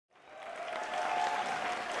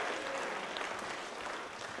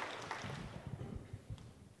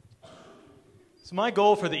So my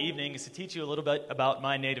goal for the evening is to teach you a little bit about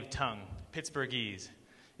my native tongue, Pittsburghese.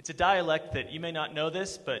 It's a dialect that you may not know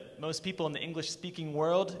this, but most people in the English-speaking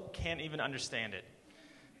world can't even understand it.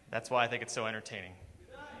 That's why I think it's so entertaining.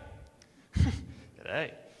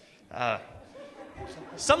 G'day.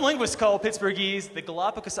 Some linguists call Pittsburghese the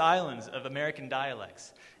Galapagos Islands of American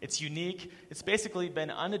dialects. It's unique. It's basically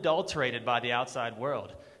been unadulterated by the outside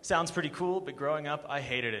world. Sounds pretty cool, but growing up, I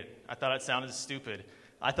hated it. I thought it sounded stupid.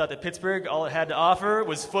 I thought that Pittsburgh, all it had to offer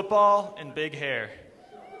was football and big hair.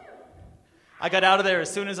 I got out of there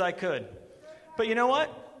as soon as I could. But you know what?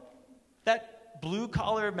 That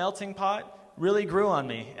blue-collar melting pot really grew on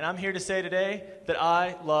me, and I'm here to say today that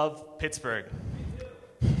I love Pittsburgh.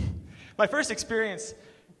 My first experience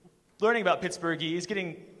learning about Pittsburghese,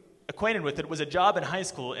 getting acquainted with it, was a job in high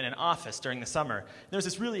school in an office during the summer. There was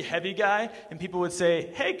this really heavy guy, and people would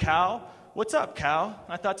say, "Hey, Cal, what's up, Cal?"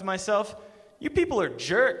 And I thought to myself, you people are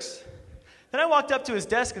jerks. Then I walked up to his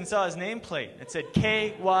desk and saw his nameplate. It said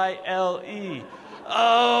K-Y-L-E.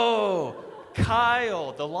 Oh,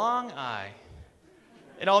 Kyle, the long I.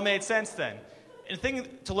 It all made sense then. And the thing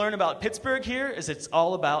to learn about Pittsburgh here is it's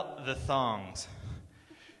all about the thongs.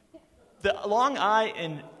 The long I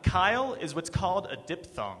in Kyle is what's called a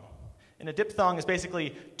diphthong. And a diphthong is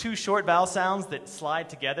basically two short vowel sounds that slide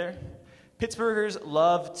together. Pittsburghers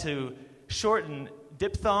love to shorten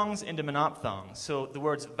diphthongs into monophthongs. So the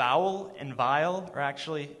words vowel and vial are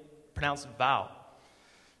actually pronounced vow.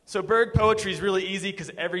 So Berg poetry is really easy because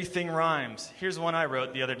everything rhymes. Here's one I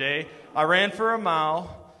wrote the other day. I ran for a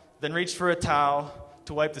mile, then reached for a towel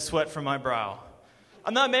to wipe the sweat from my brow.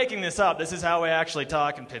 I'm not making this up. This is how we actually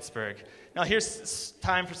talk in Pittsburgh. Now here's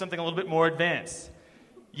time for something a little bit more advanced.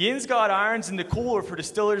 Yin's got irons in the cooler for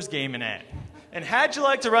distillers gaming at. And how'd you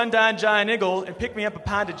like to run down Dialectical and pick me up a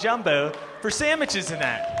pound of jumbo for sandwiches and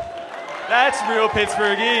that? That's real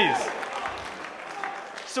Pittsburghese.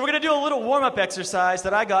 So we're going to do a little warm-up exercise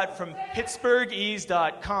that I got from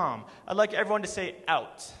Pittsburghese.com. I'd like everyone to say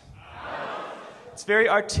out. It's very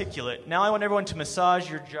articulate. Now I want everyone to massage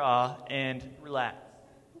your jaw and relax.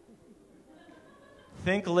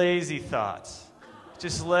 Think lazy thoughts.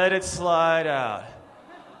 Just let it slide out.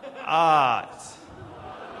 Out.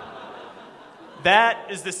 That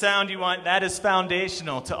is the sound you want. That is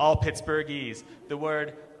foundational to all Pittsburghese, the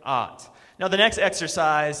word ought. Now the next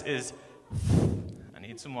exercise is, I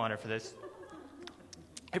need some water for this.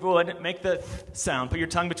 Everyone, make the sound. Put your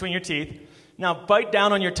tongue between your teeth. Now bite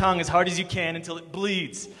down on your tongue as hard as you can until it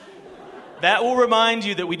bleeds. That will remind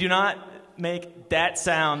you that we do not make that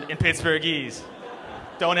sound in Pittsburghese.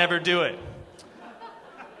 Don't ever do it.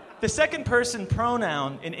 The second person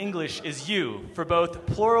pronoun in English is you, for both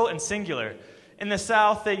plural and singular. In the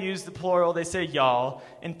South, they use the plural, they say y'all.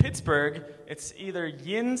 In Pittsburgh, it's either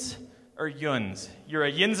yins or yuns. You're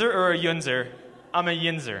a yinzer or a yunzer. I'm a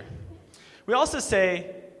yinzer. We also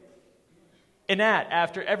say inat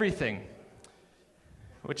after everything,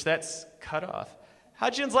 which that's cut off.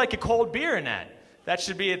 How'd you like a cold beer, inat? That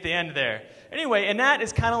should be at the end there. Anyway, inat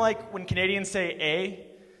is kind of like when Canadians say a.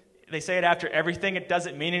 They say it after everything. It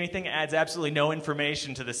doesn't mean anything. It adds absolutely no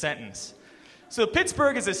information to the sentence. So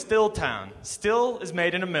Pittsburgh is a still town. Still is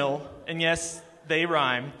made in a mill, and yes, they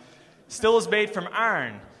rhyme. Still is made from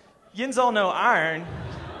iron. Yins all know iron.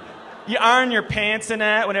 You iron your pants in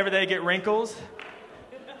that whenever they get wrinkles.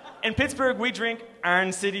 In Pittsburgh, we drink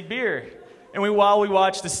Iron City beer, and while we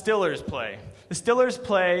watch the Stillers play. The Stillers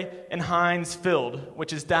play in Heinz Field,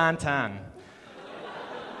 which is downtown.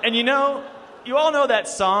 And you all know that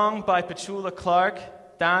song by Petula Clark,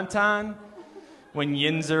 Downtown? When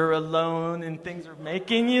yins are alone and things are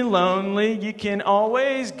making you lonely, you can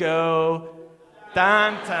always go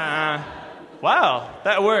downtown. Wow,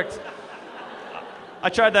 that worked. I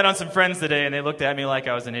tried that on some friends today and they looked at me like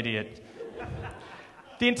I was an idiot.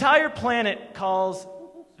 The entire planet calls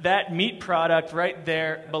that meat product right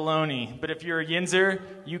there bologna. But if you're a yinzer,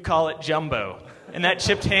 you call it jumbo. And that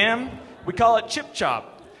chipped ham, we call it chip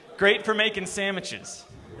chop. Great for making sandwiches.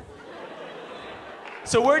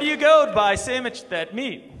 So where do you go to buy that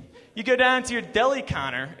meat? You go down to your deli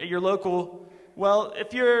counter at your local, well,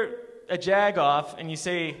 if you're a jagoff and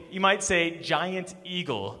you might say Giant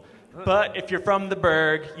Eagle. But if you're from the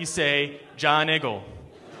Berg, you say John Eagle.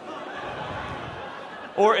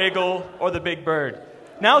 Or Eagle, or the Big Bird.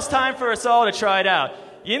 Now it's time for us all to try it out.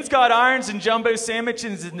 Yin's got irons and jumbo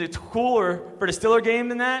sandwiches in the cooler for the Stiller game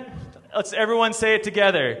than that? Let's everyone say it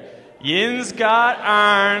together. Yin's got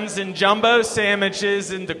irons and jumbo sandwiches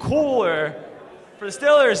in the cooler for the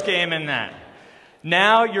Stillers game in that.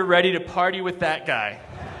 Now you're ready to party with that guy.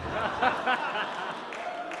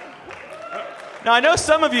 Now, I know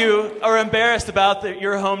some of you are embarrassed about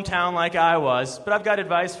your hometown like I was, but I've got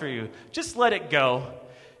advice for you. Just let it go.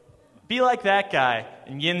 Be like that guy,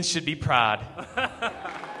 and Yins should be proud.